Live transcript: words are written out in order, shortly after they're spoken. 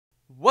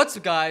What's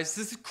up guys,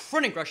 this is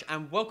Chronic Rush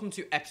and welcome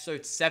to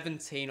episode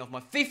 17 of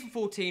my FIFA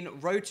 14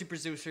 Road to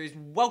Brazil series.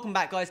 Welcome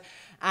back guys,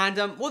 and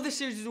what this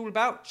series is all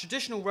about,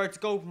 traditional road to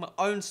gold with my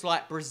own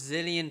slight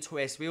Brazilian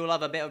twist. We all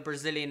have a bit of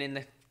Brazilian in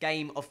the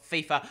game of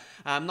FIFA,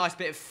 nice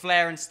bit of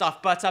flair and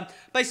stuff, but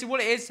basically what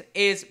it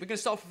is we're going to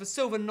start off with a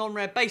silver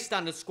non-rare base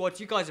standard squad.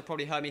 You guys have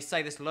probably heard me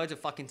say this loads of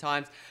fucking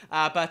times,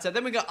 but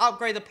then we're going to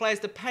upgrade the players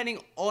depending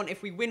on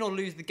if we win or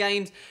lose the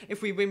games.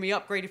 If we win, we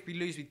upgrade. If we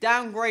lose, we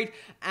downgrade,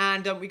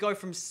 and we go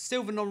from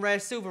silver non-rare,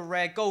 silver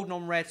rare, gold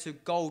non-rare to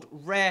gold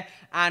rare,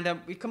 and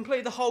we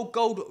complete the whole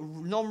gold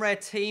non-rare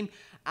team,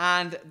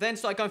 and then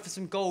start going for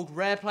some gold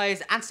rare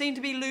players, and seem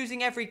to be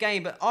losing every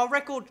game, but our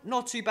record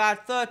not too bad,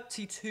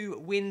 32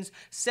 wins,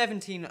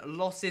 17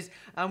 losses,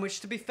 which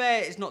to be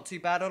fair is not too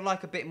bad. I'd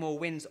like a bit more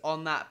wins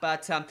on that,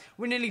 but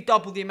we're nearly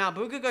double the amount.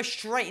 But we're going to go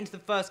straight into the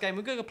first game.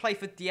 We're going to play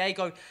for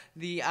Diego,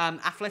 the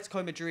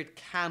Atletico Madrid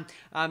cam.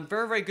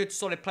 Very, very good,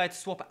 solid player to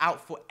swap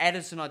out for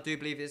Edison, I do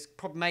believe is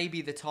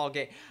maybe the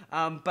target,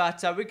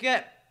 but we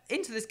get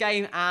into this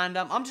game, and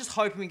I'm just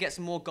hoping we get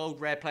some more gold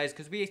rare players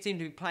because we seem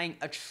to be playing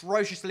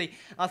atrociously.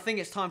 I think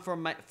it's time for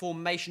a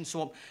formation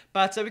swap,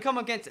 but we come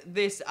against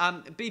this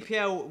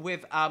BPL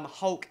with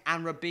Hulk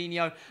and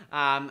Robinho.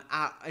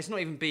 It's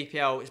not even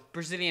BPL, it's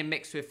Brazilian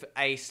mixed with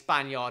a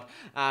Spaniard,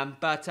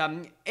 but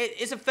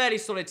it's a fairly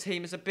solid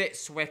team. It's a bit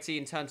sweaty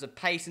in terms of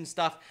pace and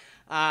stuff.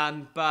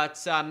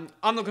 But I'm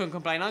not going to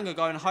complain. I'm going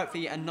to go and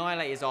hopefully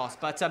annihilate his ass.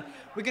 But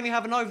we're going to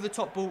have an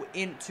over-the-top ball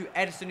into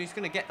Edison, who's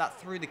going to get that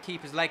through the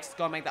keeper's legs to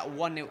go and make that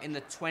 1-0 in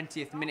the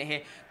 20th minute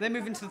here. Then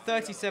move into the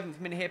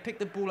 37th minute here. Pick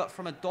the ball up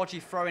from a dodgy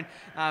throw-in.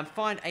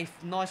 Find a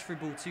nice through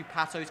ball to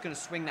Pato, who's going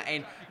to swing that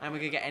in. And we're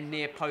going to get a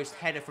near-post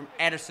header from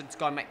Edison to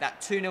go and make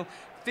that 2-0.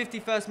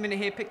 51st minute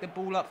here, pick the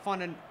ball up,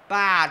 find a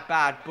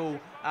bad ball.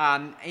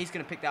 He's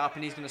going to pick that up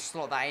and he's going to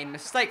slot that in.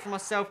 Mistake for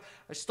myself.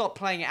 I stopped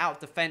playing it out of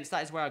defence.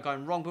 That is where I'm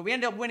going wrong. But we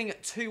ended up winning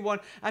at 2-1.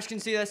 As you can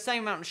see, the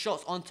same amount of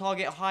shots on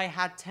target. I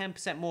had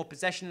 10% more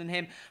possession than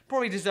him.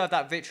 Probably deserved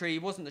that victory. He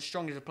wasn't the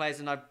strongest of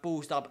players, and I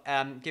ballsed up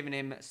giving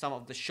him some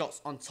of the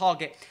shots on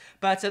target.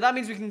 But that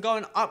means we can go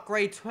and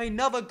upgrade to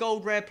another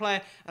gold rare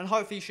player, and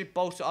hopefully should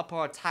bolster up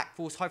our attack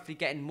force, hopefully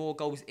getting more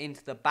goals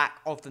into the back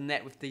of the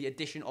net with the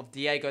addition of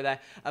Diego there.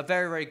 A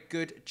very, very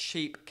good,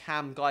 cheap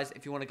cam, guys,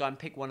 if you want to go and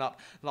pick one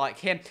up like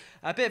him.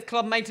 A bit of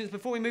club maintenance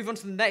before we move on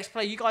to the next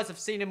player. You guys have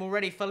seen him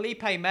already.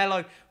 Felipe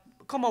Melo.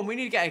 Come on, we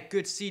need to get a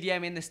good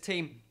CDM in this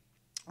team.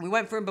 We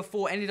went for him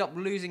before, ended up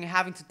losing and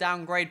having to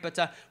downgrade, but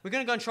we're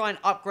going to go and try and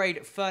upgrade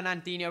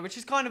Fernandinho, which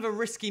is kind of a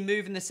risky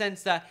move in the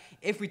sense that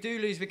if we do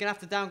lose, we're going to have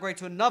to downgrade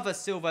to another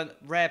silver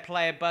rare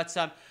player, but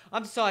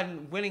I'm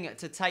deciding willing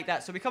to take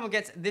that. So we come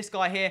against this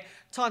guy here.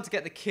 Time to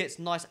get the kits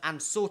nice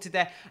and sorted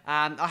there.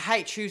 I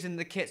hate choosing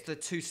the kits that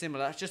are too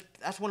similar.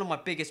 That's one of my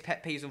biggest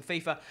pet peeves on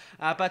FIFA.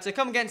 But to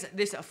come against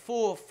this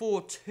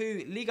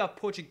 4-4-2 Liga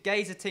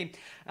Portuguesa team,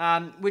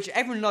 which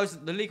everyone knows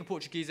that the Liga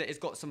Portuguesa has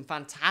got some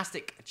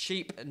fantastic,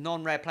 cheap,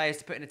 non-rare players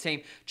to put in a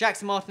team.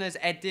 Jackson Martinez,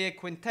 Edir,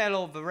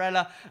 Quintelo,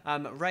 Varela,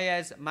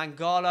 Reyes,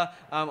 Mangala,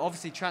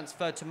 obviously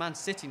transferred to Man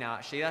City now,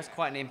 actually. That's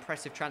quite an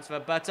impressive transfer.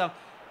 But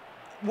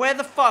where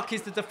the fuck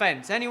is the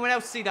defence? Anyone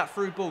else see that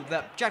through ball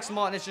that Jackson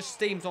Martinez just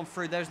steams on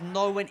through? There's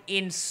no one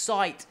in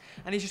sight,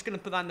 and he's just going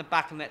to put that in the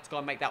back of the net to go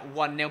and make that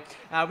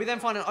 1-0. We then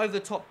find an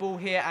over-the-top ball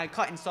here and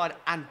cut inside,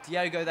 and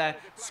Diego there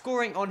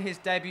scoring on his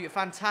debut.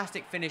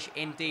 Fantastic finish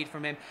indeed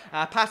from him.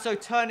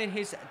 Pato turning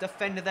his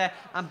defender there,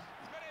 and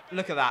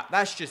look at that.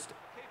 That's just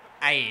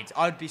AIDS.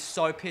 I'd be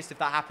so pissed if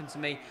that happened to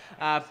me.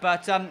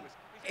 But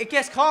it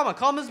gets calmer.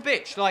 Calm as a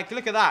bitch. Like,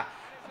 look at that.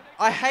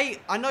 I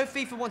know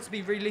FIFA wants to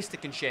be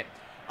realistic and shit.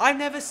 I've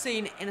never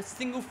seen in a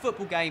single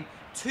football game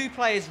two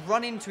players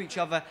run into each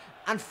other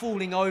and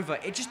falling over.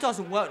 It just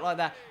doesn't work like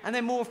that. And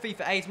then more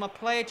FIFA AIDS. My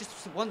player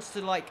just wants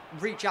to like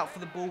reach out for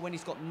the ball when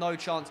he's got no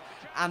chance,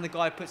 and the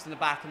guy puts it in the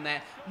back, and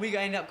there we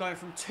end up going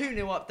from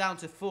 2-0 up down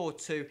to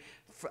 4-2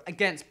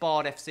 against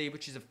Bard FC,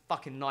 which is a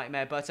fucking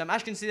nightmare. But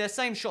as you can see, there's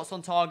same shots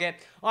on target.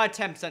 I had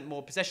 10%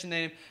 more possession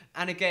than him.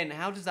 And again,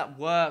 how does that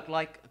work?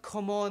 Like,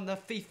 come on, the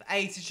FIFA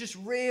 8 is just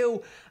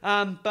real.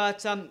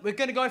 But we're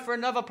going to go for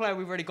another player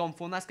we've already gone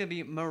for, and that's going to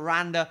be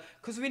Miranda,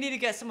 because we need to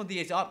get some of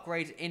these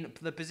upgrades in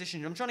the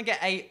position. I'm trying to get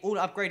all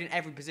upgrade in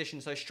every position,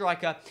 so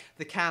striker,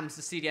 the cams,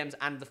 the CDMs,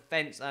 and the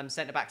defense,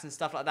 centre-backs and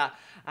stuff like that.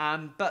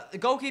 But the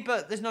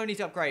goalkeeper, there's no need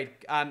to upgrade.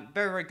 Very,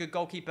 very good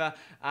goalkeeper.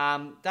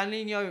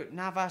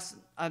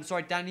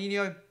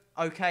 Danilo,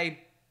 okay.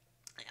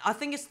 I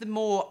think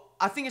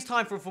it's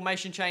time for a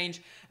formation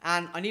change,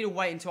 and I need to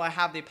wait until I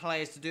have the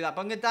players to do that.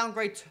 But I'm going to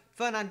downgrade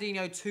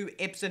Fernandinho to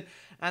Ibsen,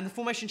 and the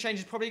formation change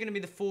is probably going to be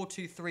the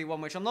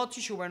 4-2-3-1, which I'm not too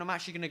sure where, and I'm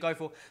actually going to go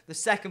for the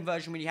second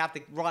version when you have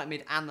the right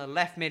mid and the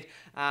left mid.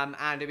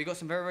 And we've got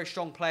some very, very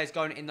strong players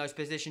going in those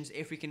positions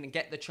if we can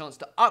get the chance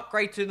to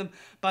upgrade to them.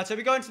 But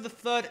we go into the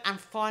third and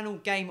final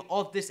game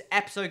of this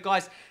episode,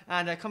 guys,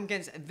 and come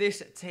against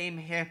this team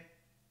here.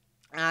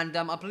 And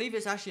I believe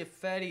it's actually a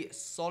fairly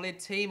solid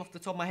team off the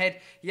top of my head.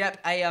 Yep,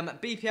 a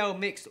BPL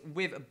mixed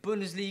with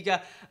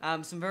Bundesliga.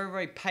 Some very,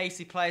 very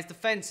pacey players.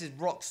 Defense is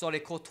rock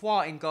solid.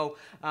 Courtois in goal.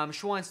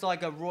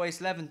 Schweinsteiger, Royce,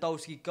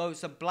 Lewandowski,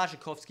 Goetze,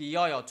 Blazikowski,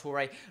 Yaya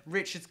Toure,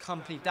 Richards,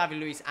 Company, David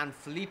Luiz, and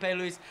Felipe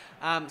Luiz.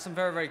 Some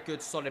very, very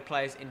good, solid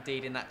players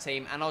indeed in that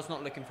team. And I was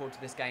not looking forward to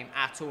this game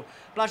at all.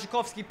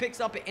 Blazikowski picks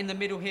up it in the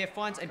middle here.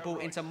 Finds a ball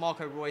into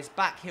Marco Royce.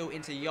 Back heel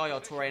into Yaya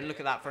Toure. And look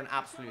at that for an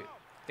absolute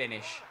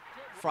finish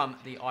from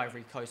the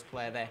Ivory Coast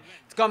player there.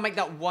 To go and make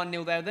that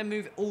 1-0 there, then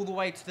move all the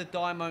way to the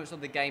dire moments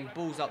of the game.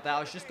 Balls up there. I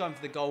was just going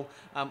for the goal,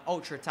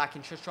 ultra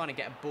attacking, just trying to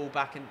get a ball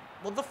back. And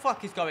what the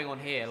fuck is going on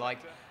here? Like,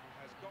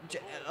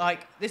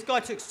 this guy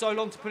took so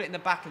long to put it in the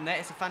back of the net.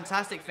 It's a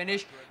fantastic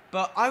finish,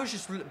 but I was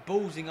just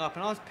ballsing up,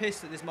 and I was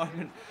pissed at this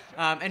moment.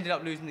 Ended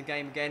up losing the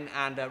game again,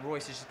 and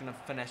Royce is just going to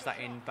finesse that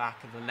in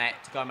back of the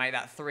net to go and make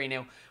that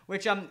 3-0,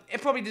 which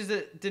it probably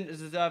didn't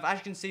deserve. As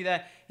you can see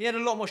there, he had a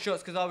lot more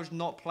shots because I was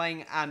not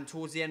playing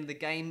towards the end of the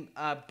game,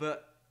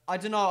 but I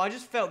don't know, I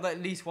just felt that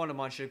at least one of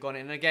mine should have gone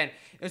in. And again,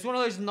 it was one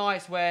of those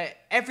nights where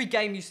every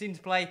game you seem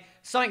to play,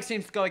 something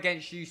seems to go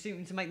against you. You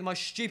seem to make the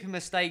most stupid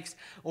mistakes,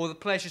 or the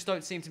players just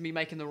don't seem to be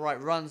making the right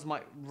runs,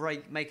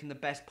 making the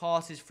best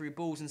passes through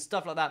balls and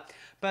stuff like that.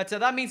 But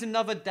that means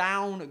another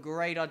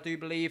downgrade, I do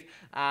believe,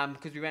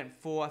 because we went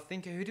for, I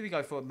think, who did we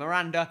go for?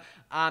 Miranda.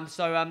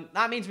 So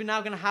that means we're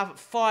now going to have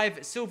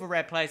 5 silver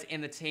rare players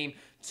in the team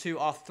to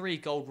our 3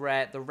 gold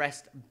rare, the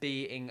rest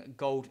being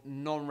gold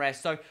non-rare.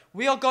 So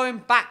we are going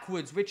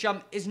backwards, which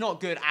is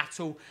not good at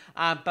all.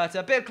 But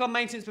a bit of club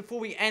maintenance before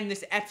we end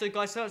this episode,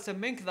 guys. So let's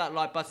mink that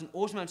like button,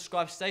 also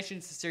subscribe to stay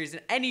tuned to the series,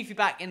 and any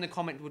feedback in the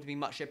comment would be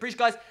much appreciated,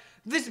 guys.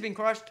 This has been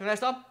Crush. Till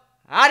next time,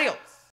 adios.